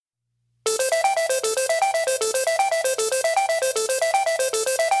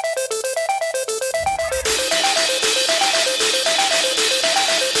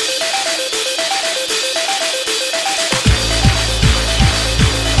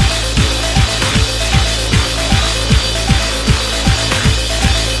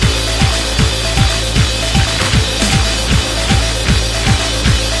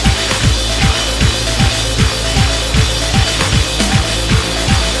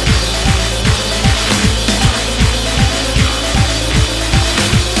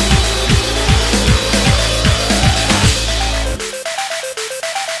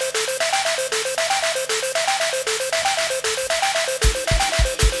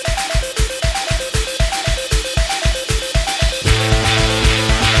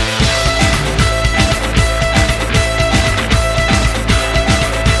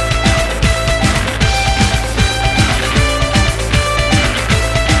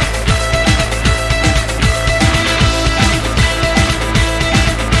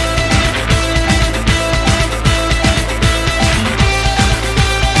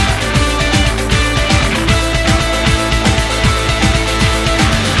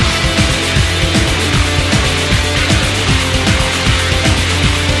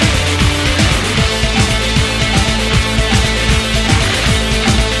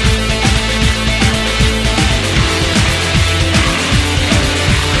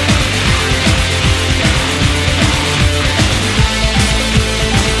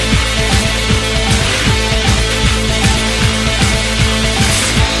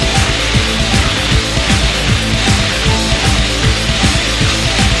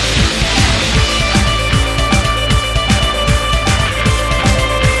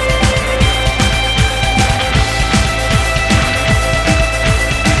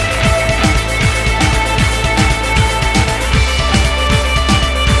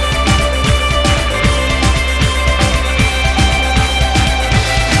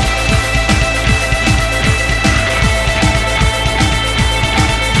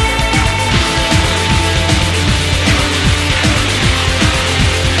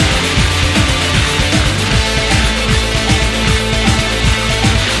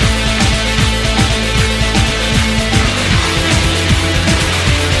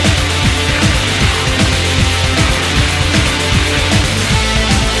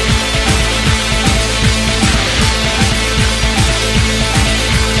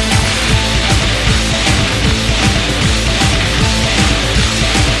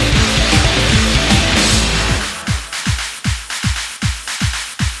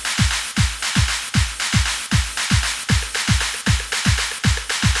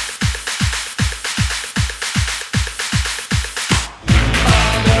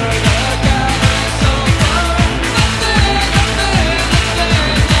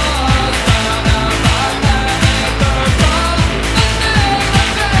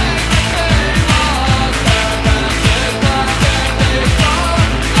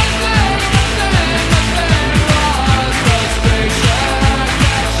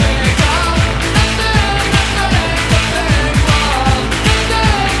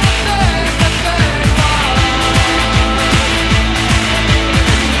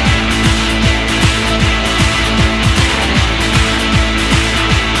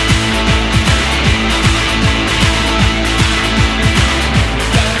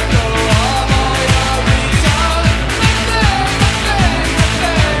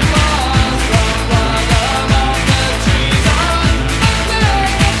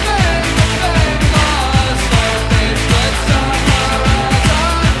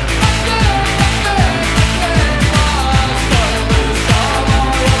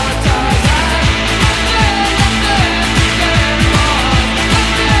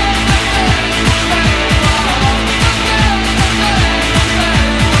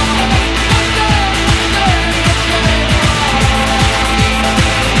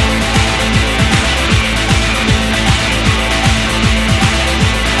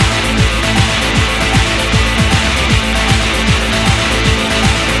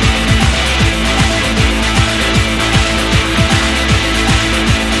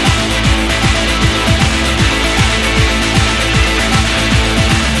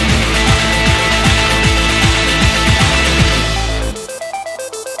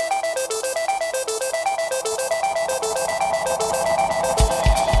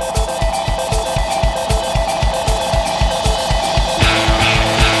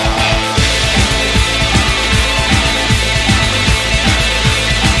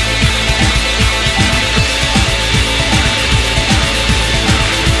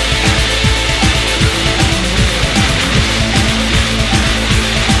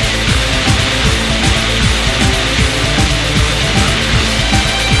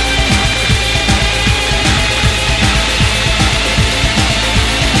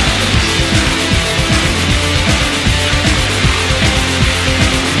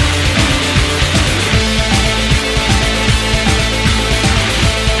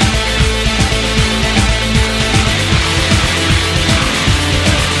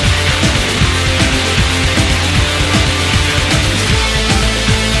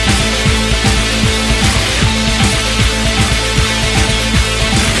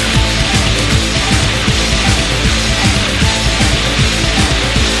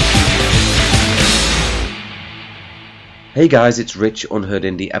Hey guys, it's Rich, Unheard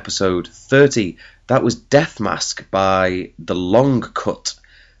Indie, episode 30. That was Death Mask by The Long Cut.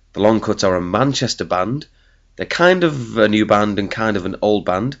 The Long Cut are a Manchester band. They're kind of a new band and kind of an old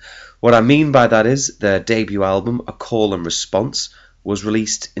band. What I mean by that is their debut album, A Call and Response, was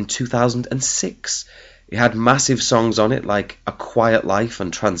released in 2006. It had massive songs on it like A Quiet Life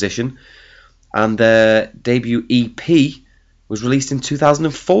and Transition. And their debut EP was released in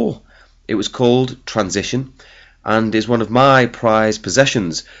 2004. It was called Transition and is one of my prized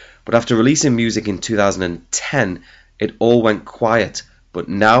possessions. But after releasing music in 2010, it all went quiet. But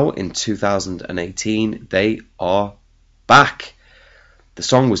now, in 2018, they are back. The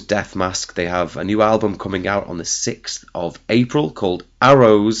song was Death Mask. They have a new album coming out on the 6th of April called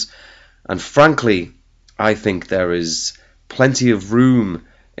Arrows. And frankly, I think there is plenty of room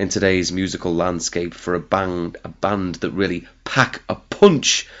in today's musical landscape for a band that really pack a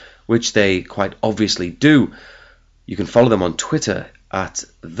punch, which they quite obviously do. You can follow them on Twitter at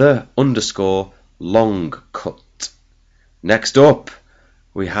 _longcut. Next up,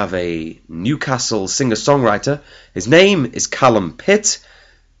 we have a Newcastle singer-songwriter. His name is Callum Pitt,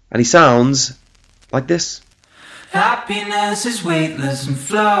 and he sounds like this. Happiness is weightless and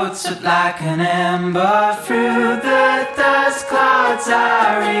floats up like an ember through the dust clouds.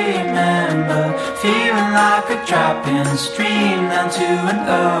 I remember feeling like a drop in a stream down to an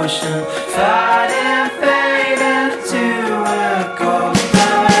ocean, fading, fading to a ghost.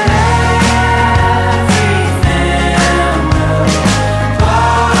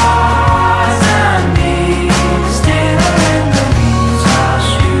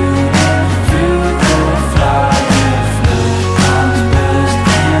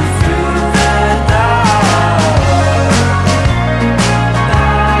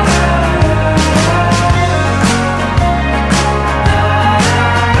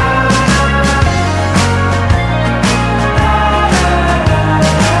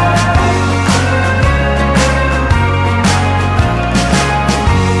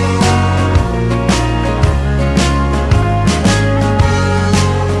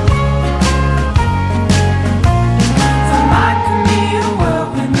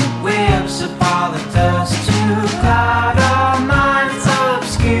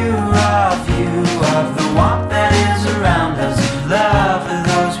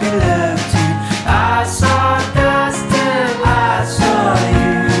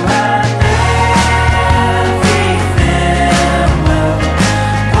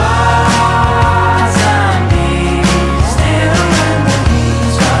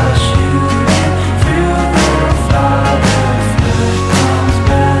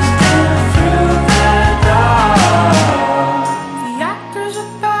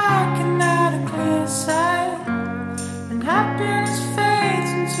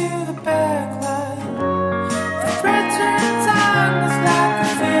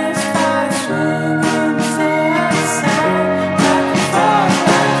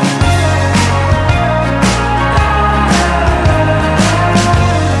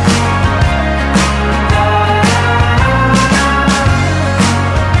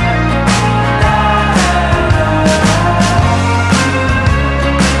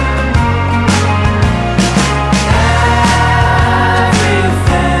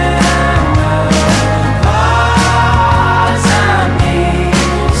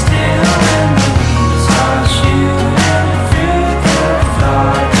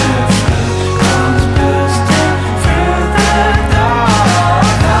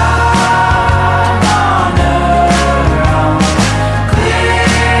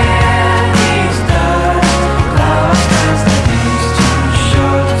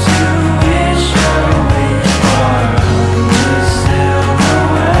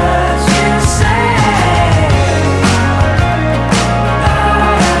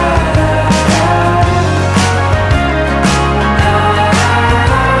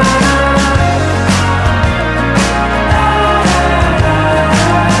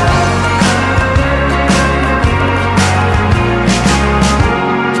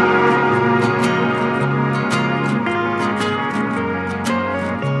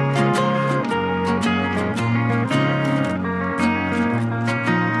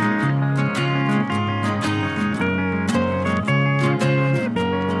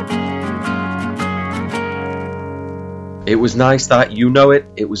 It was nice that, you know it.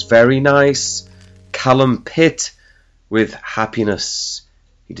 It was very nice. Callum Pitt with Happiness.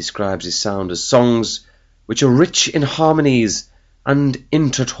 He describes his sound as songs which are rich in harmonies and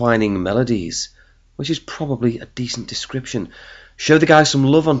intertwining melodies, which is probably a decent description. Show the guy some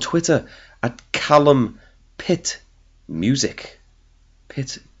love on Twitter at Callum Pitt Music.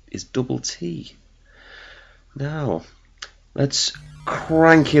 Pitt is double T. Now, Let's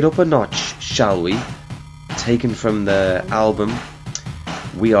crank it up a notch, shall we? Taken from the album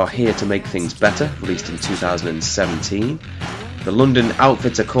We Are Here to Make Things Better, released in 2017. The London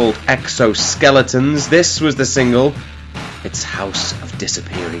outfits are called Exoskeletons. This was the single. It's House of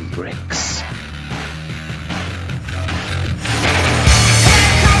Disappearing Bricks.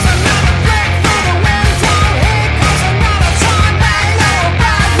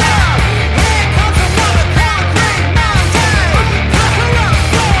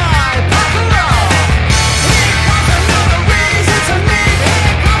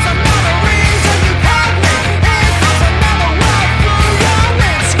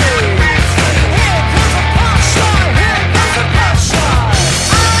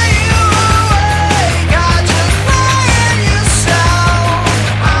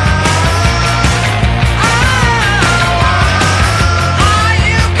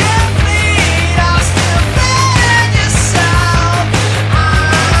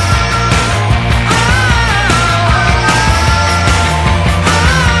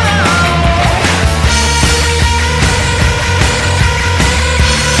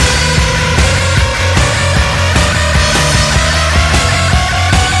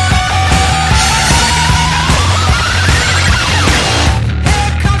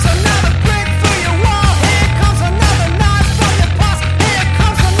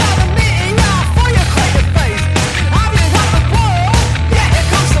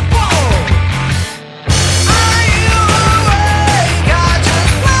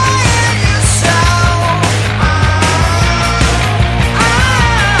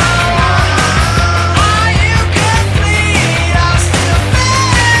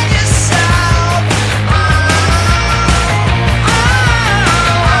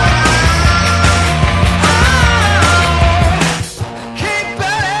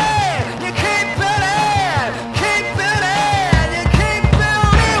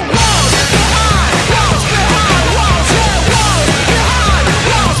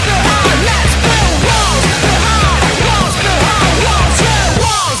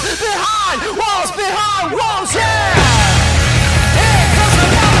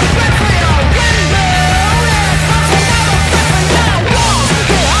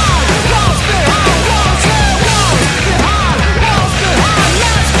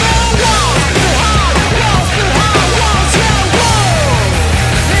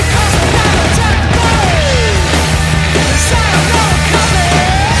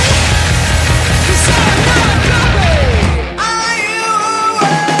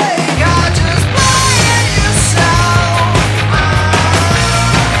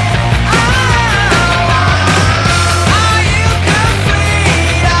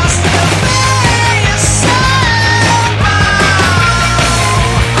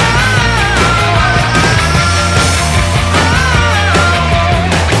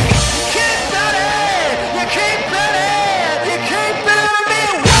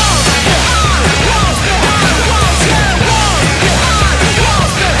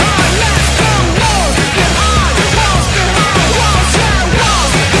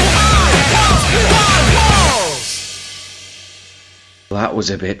 That was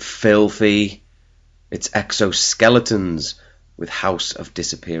a bit filthy. It's Exoskeletons with House of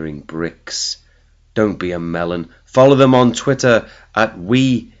Disappearing Bricks. Don't be a melon. Follow them on Twitter at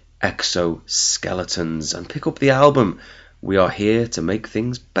WeExoskeletons and pick up the album. We Are Here to Make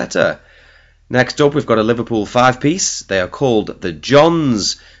Things Better. Next up, we've got a Liverpool five-piece. They are called The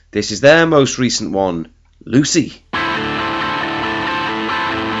Johns. This is their most recent one, Lucy. Lonely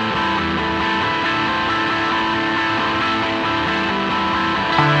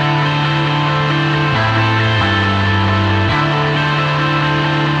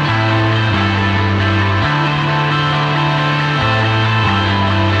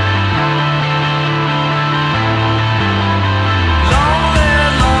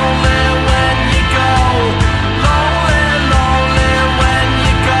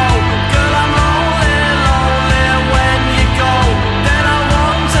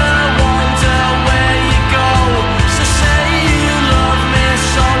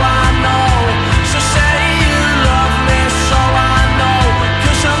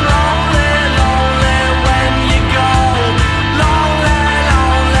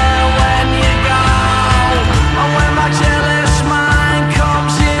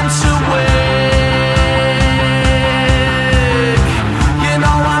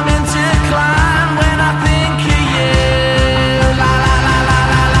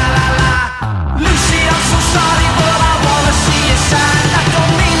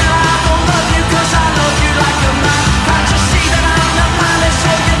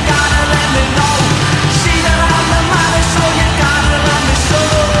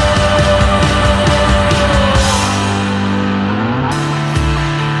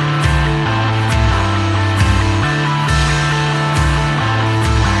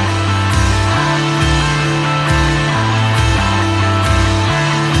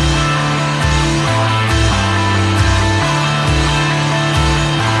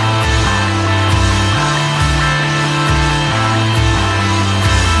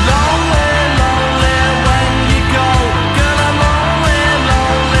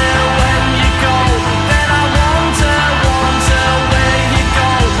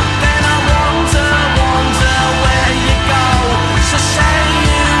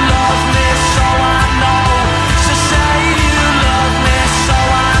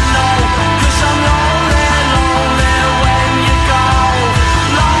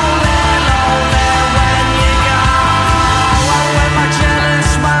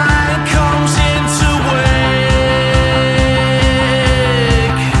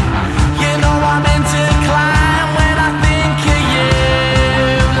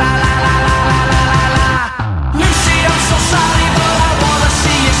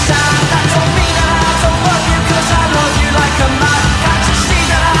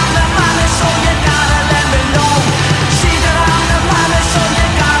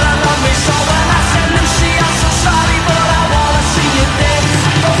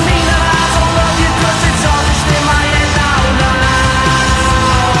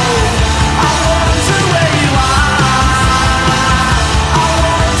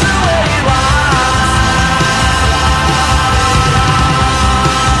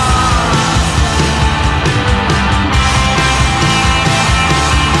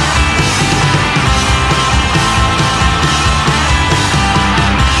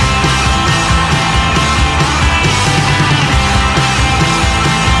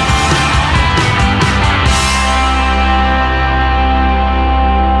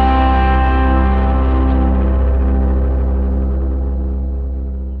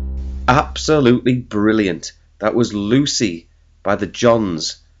absolutely brilliant. That was Lucy by the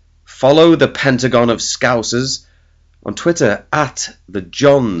Johns. Follow the Pentagon of Scousers on Twitter at the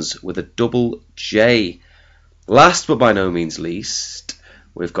Johns with a double J. Last but by no means least,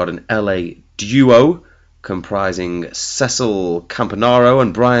 we've got an LA duo comprising Cecil Campanaro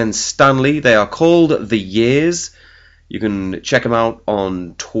and Brian Stanley. They are called The Years. You can check them out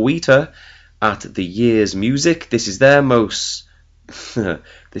on Twitter at The Years Music. This is their most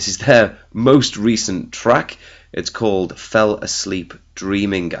recent track. It's called Fell Asleep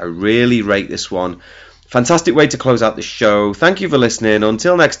Dreaming. I really rate this one. Fantastic way to close out the show. Thank you for listening.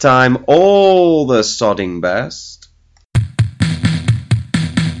 Until next time, all the sodding best.